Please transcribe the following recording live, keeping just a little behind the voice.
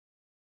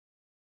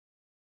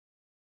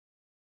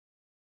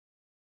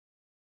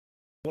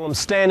Well, I'm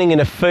standing in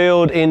a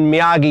field in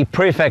Miyagi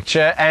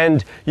Prefecture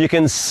and you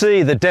can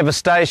see the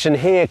devastation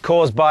here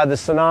caused by the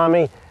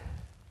tsunami.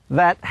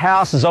 That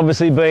house has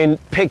obviously been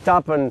picked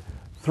up and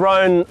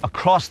thrown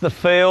across the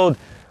field.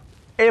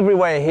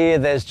 Everywhere here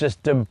there's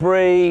just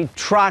debris,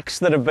 trucks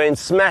that have been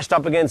smashed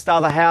up against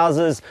other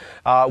houses,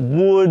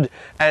 wood,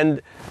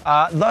 and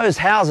those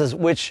houses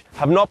which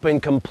have not been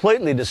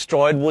completely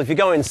destroyed, well, if you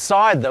go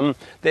inside them,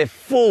 they're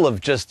full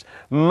of just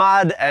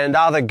mud and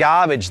other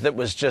garbage that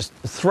was just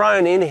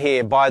thrown in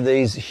here by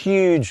these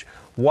huge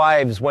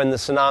waves when the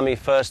tsunami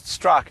first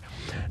struck.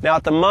 Now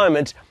at the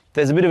moment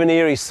there's a bit of an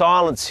eerie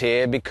silence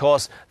here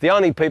because the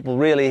only people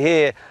really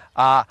here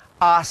are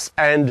us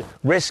and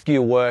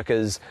rescue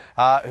workers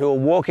who are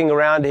walking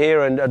around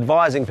here and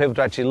advising people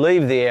to actually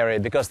leave the area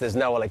because there's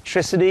no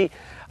electricity,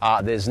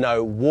 there's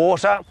no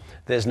water,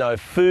 there's no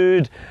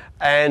food,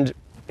 and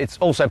it's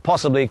also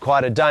possibly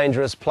quite a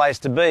dangerous place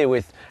to be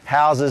with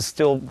houses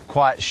still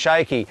quite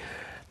shaky.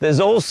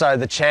 There's also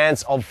the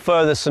chance of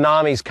further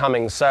tsunamis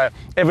coming, so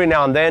every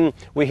now and then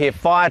we hear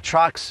fire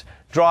trucks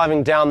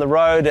driving down the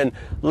road and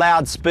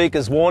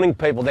loudspeakers warning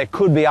people there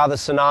could be other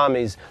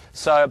tsunamis.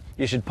 So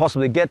you should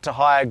possibly get to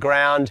higher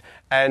ground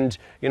and,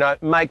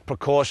 make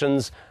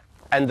precautions,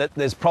 and that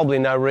there's probably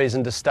no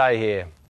reason to stay here.